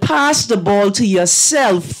have to pass the ball to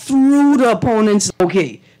yourself through the opponent's.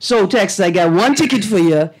 Okay. So text, I got one ticket for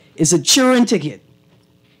you. It's a children ticket.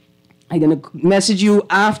 I'm going to message you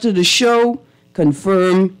after the show,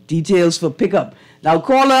 confirm details for pickup. Now,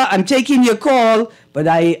 caller, I'm taking your call, but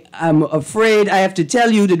I'm afraid I have to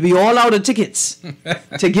tell you that we all out of tickets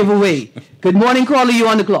to give away. Good morning, caller. You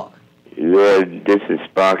on the clock? Yeah, this is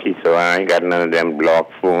Sparky, so I ain't got none of them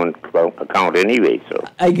block phone account anyway, so.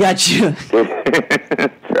 I got you. So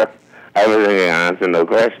I wasn't going to answer no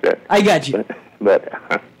question. I got you. But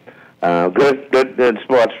good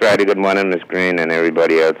Sports Friday. Good morning, Miss Greene, and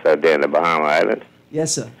everybody else out there in the Bahama Islands.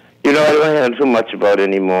 Yes, sir. You know, I don't hear too much about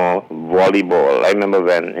anymore volleyball. I remember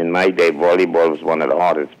when, in my day, volleyball was one of the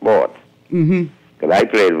hardest sports. Because I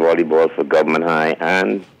played volleyball for Government High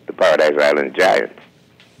and the Paradise Island Giants.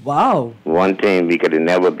 Wow. One team we could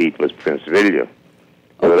never beat was Prince William.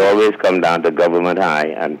 It would always come down to Government High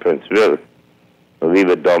and Princeville. So we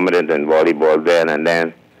were dominant in volleyball then, and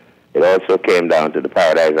then it also came down to the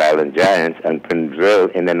Paradise Island Giants and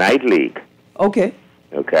Princeville in the night league. Okay.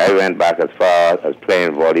 Okay, I went back as far as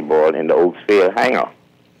playing volleyball in the Oaksfield hangar.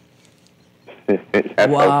 That's how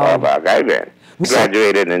far back I went.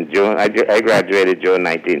 Graduated in June. I graduated June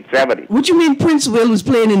 1970. What do you mean Princeville was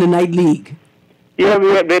playing in the night league? Yeah,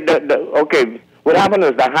 okay. What happened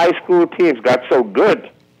is the high school teams got so good.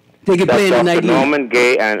 They could play in the night league. Norman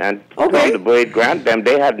Gay and Tom the Boyd Grant,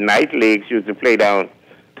 they had night leagues. Used to play down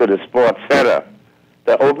to the sports center.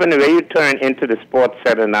 The open way you turn into the sports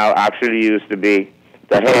center now actually used to be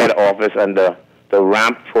the head office and the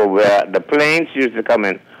ramp for where the planes used to come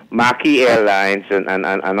in. Marquis Airlines and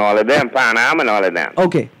all of them, Pan Am and all of them.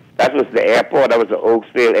 Okay. That was the airport. That was the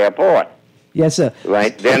Oaksfield Airport. Yes, sir.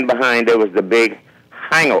 Right. Then behind there was the big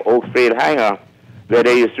hangar, Oaksfield hangar, where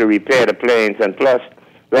they used to repair the planes. And plus,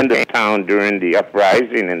 when the town, during the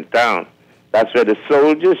uprising in town, that's where the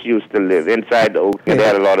soldiers used to live, inside the Oaksfield. They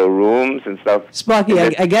had a lot of rooms and stuff. Sparky,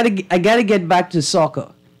 I gotta get back to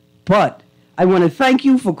soccer, but I want to thank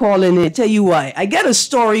you for calling in. Tell you why. I got a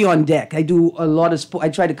story on deck. I do a lot of sport. I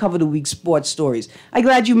try to cover the week's sports stories. I'm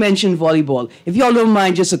glad you mentioned volleyball. If y'all don't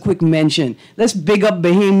mind, just a quick mention. Let's big up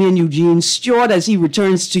Bahamian Eugene Stewart as he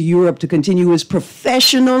returns to Europe to continue his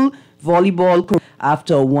professional volleyball career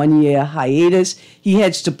after a one-year hiatus. He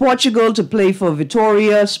heads to Portugal to play for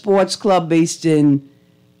Vitória Sports Club based in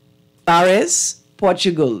Paris,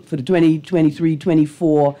 Portugal, for the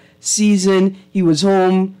 2023-24 season. He was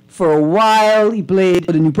home for a while. He played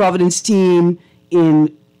for the New Providence team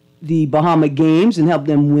in the Bahama Games and helped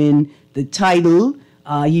them win the title.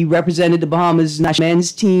 He represented the Bahamas national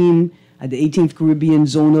men's team at the 18th Caribbean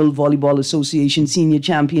Zonal Volleyball Association Senior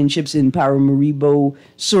Championships in Paramaribo,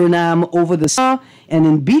 Suriname over the summer. And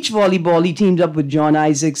in beach volleyball, he teamed up with John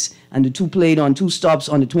Isaacs, and the two played on 2 stops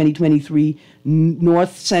on the 2023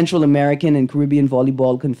 North Central American and Caribbean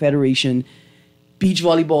Volleyball Confederation Beach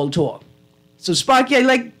Volleyball Tour. So, Sparky,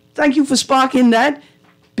 thank you for sparking that.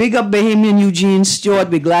 Big up Bahamian Eugene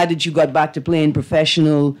Stewart. We're glad that you got back to playing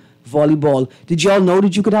professional volleyball. Did y'all know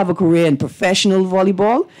that you could have a career in professional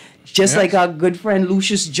volleyball? Just like our good friend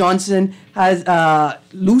Lucius Johnson has,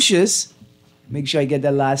 Lucius, make sure I get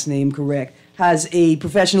that last name correct, has a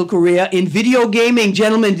professional career in video gaming.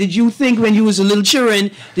 Gentlemen, did you think when you was a little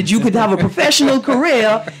children that you could have a professional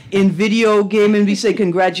career in video gaming? We say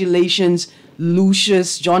congratulations,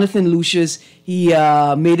 Lucius, Jonathan Lucius. He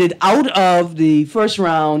made it out of the first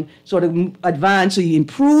round, sort of advanced, so he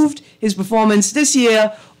improved his performance this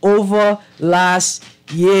year over last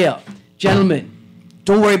year. Gentlemen,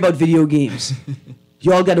 don't worry about video games.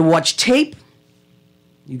 Y'all got to watch tape.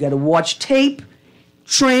 You got to watch tape,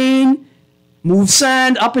 train, move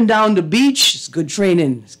sand up and down the beach. It's good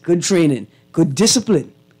training. It's good training. Good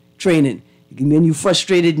discipline training. When you're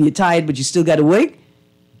frustrated and you're tired, but you still got to wake,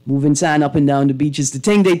 moving sand up and down the beach is the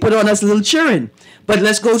thing they put on us little children. But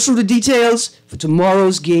let's go through the details for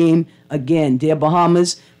tomorrow's game again. Dear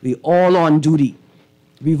Bahamas, we're all on duty.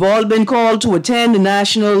 We've all been called to attend the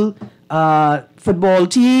national football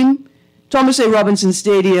team. Thomas A. Robinson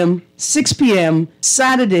Stadium, 6 p.m.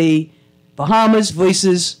 Saturday, Bahamas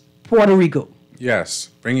versus Puerto Rico. Yes.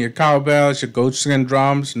 Bring your cowbells, your goatskin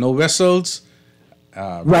drums, no whistles.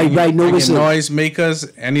 No whistles. Noise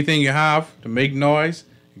makers, anything you have to make noise.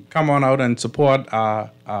 Come on out and support our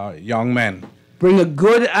young men. Bring a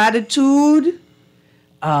good attitude,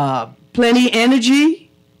 plenty energy.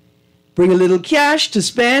 Bring a little cash to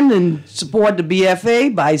spend and support the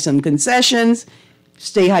BFA. Buy some concessions.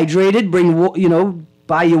 Stay hydrated.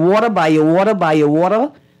 Buy your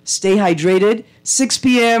water. Stay hydrated. 6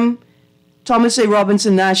 p.m., Thomas A.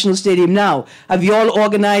 Robinson National Stadium. Now, have you all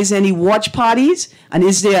organized any watch parties? And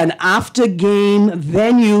is there an after-game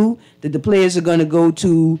venue that the players are going to go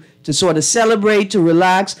to sort of celebrate, to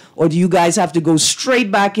relax? Or do you guys have to go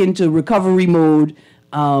straight back into recovery mode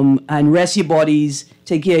and rest your bodies,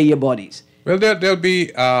 take care of your bodies? Well, there'll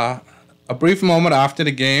be a brief moment after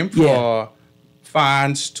the game for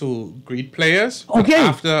fans to greet players. Okay.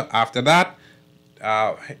 After that,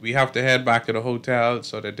 we have to head back to the hotel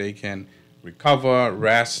so that they can recover,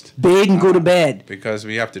 rest. Bathe and go to bed. Because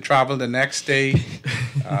we have to travel the next day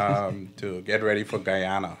to get ready for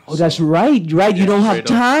Guyana. Oh, that's right. You don't have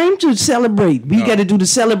time to celebrate. We got to do the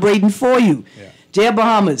celebrating for you. Yeah. Dear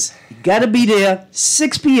Bahamas, you got to be there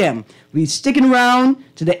 6 p.m. We're sticking around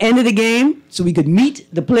to the end of the game so we could meet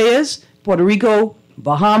the players, Puerto Rico,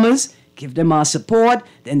 Bahamas, give them our support.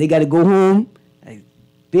 Then they got to go home,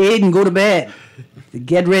 bathe and go to bed to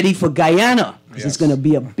get ready for Guyana. Yes. It's going to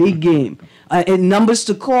be a big game. And numbers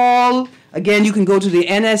to call, again, you can go to the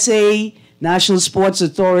NSA, National Sports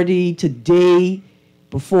Authority, today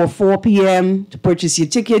before 4 p.m. to purchase your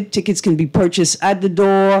ticket. Tickets can be purchased at the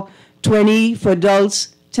door, $20 for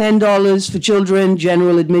adults, $10 for children,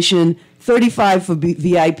 general admission, $35 for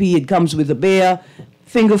VIP. It comes with a beer,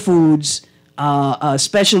 finger foods, a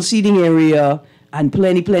special seating area, and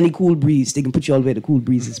plenty cool breeze. They can put you all where the cool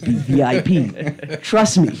breezes be, VIP.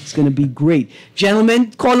 Trust me, it's going to be great.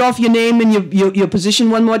 Gentlemen, call off your name and your position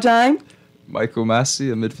one more time. Michael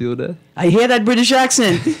Massey, a midfielder. I hear that British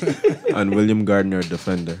accent. And William Gardner,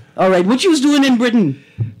 defender. All right, what you was doing in Britain?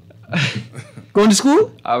 Going to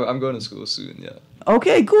school? I'm going to school soon, yeah.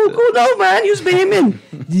 Okay, cool. No, man, you was Bahamian.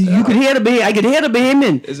 You could hear the Bahamian. I could hear the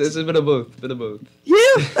Bahamian. It's a bit of both.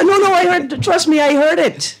 Yeah. No, I heard. Trust me, I heard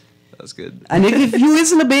it. That's good. And if you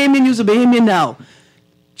isn't a Bahamian, you're a Bahamian now.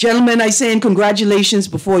 Gentlemen, I saying congratulations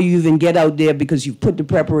before you even get out there because you put the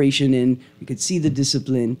preparation in. You could see the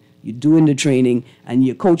discipline. You're doing the training, and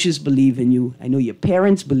your coaches believe in you. I know your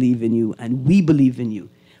parents believe in you, and we believe in you.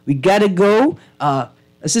 We gotta go.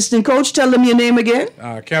 Assistant coach, tell them your name again.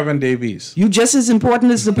 Kevin Davies. You just as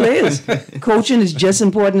important as the players. Coaching is just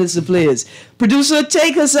important as the players. Producer,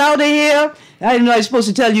 take us out of here. I didn't know I was supposed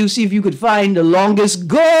to tell you, see if you could find the longest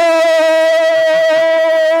goal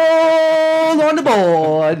on the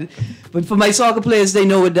board. But for my soccer players, they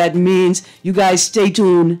know what that means. You guys stay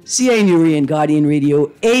tuned. C.A. Nuri and Guardian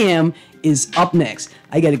Radio AM is up next.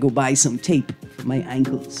 I got to go buy some tape for my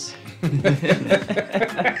ankles.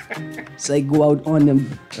 So I go out on the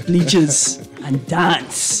bleachers and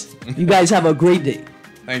dance. You guys have a great day.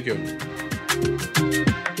 Thank you.